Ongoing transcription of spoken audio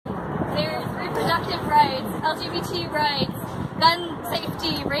There's reproductive rights, LGBT rights, gun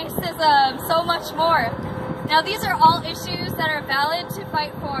safety, racism, so much more. Now these are all issues that are valid to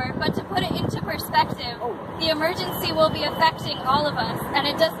fight for, but to put it into perspective, the emergency will be affecting all of us, and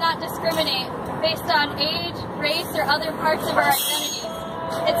it does not discriminate based on age, race, or other parts of our identities.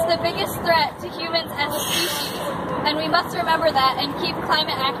 It's the biggest threat to humans as a species, and we must remember that and keep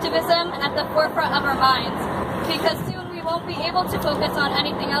climate activism at the forefront of our minds, because soon we won't be able to focus on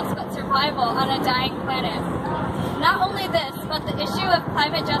anything else but survival on a dying planet. Not only this, but the issue of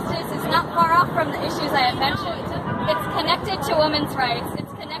climate justice is not far off from the issues I have mentioned. It's connected to women's rights,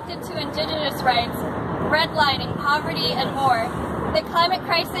 it's connected to indigenous rights, redlining, poverty, and more. The climate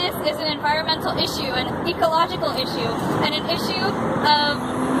crisis is an environmental issue, an ecological issue, and an issue of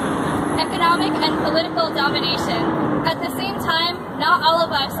economic and political domination. At the same time, not all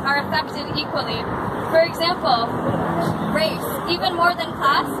of us are affected equally. For example, race, even more than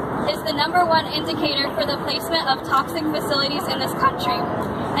class, is the #1 indicator for the placement of toxic facilities in this country.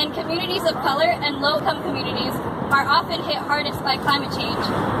 And communities of color and low-income communities are often hit hardest by climate change.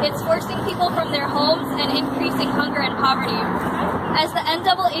 It's forcing people from their homes and increasing hunger and poverty. As the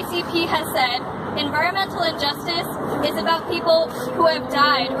NAACP has said, environmental injustice is about people who have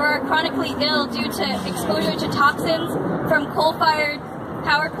died or are chronically ill due to exposure to toxins from coal-fired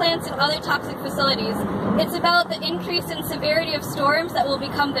power plants and other toxic facilities. It's about the increase in severity of storms that will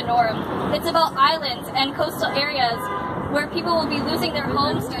become the norm. It's about islands and coastal areas where people will be losing their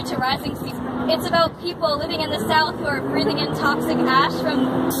homes due to rising seas. It's about people living in the south who are breathing in toxic ash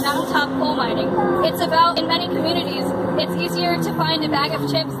from mountaintop coal mining. It's about, in many communities, it's easier to find a bag of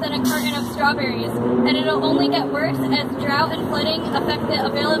chips than a carton of strawberries, and it'll only get worse as drought and flooding affect the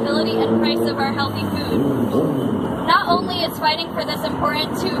availability and price of our healthy food. Not only is fighting for this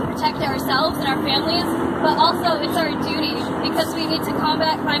important to protect ourselves and our families, but also it's our duty, because we need to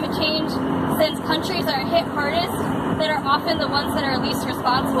combat climate change since countries are hit hardest that are often the ones that are least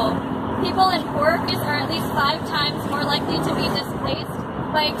responsible. People in poor countries are at least 5 times more likely to be displaced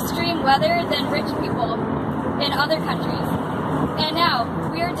by extreme weather than rich people in other countries. And now,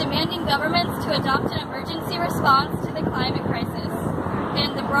 we are demanding governments to adopt an emergency response to the climate crisis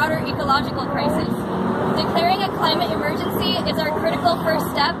and the broader ecological crisis. Declaring a climate emergency is our critical first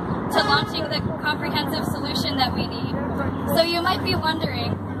step to launching the comprehensive solution that we need. So you might be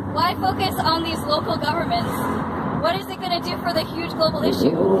wondering, why focus on these local governments? What is it going to do for the huge global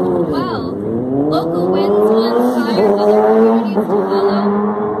issue? Well, local wins will inspire other communities to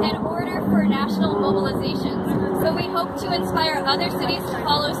follow and order for national mobilizations. So we hope to inspire other cities to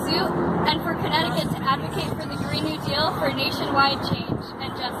follow suit and for Connecticut to advocate for the Green New Deal for nationwide change and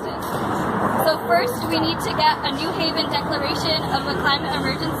justice. So first, we need to get a New Haven declaration of a climate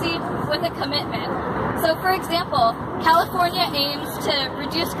emergency with a commitment. So for example, California aims to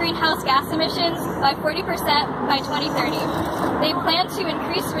reduce greenhouse gas emissions by 40% by 2030. They plan to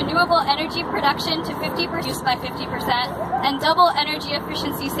increase renewable energy production to 50% by 50% and double energy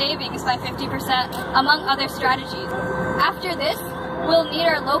efficiency savings by 50%, among other strategies. After this, we'll need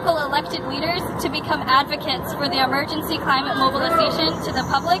our local elected leaders to become advocates for the emergency climate mobilization to the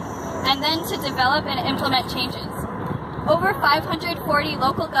public and then to develop and implement changes. Over 540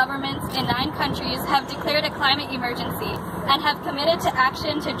 local governments in 9 countries have declared a climate emergency and have committed to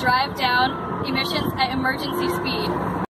action to drive down emissions at emergency speed.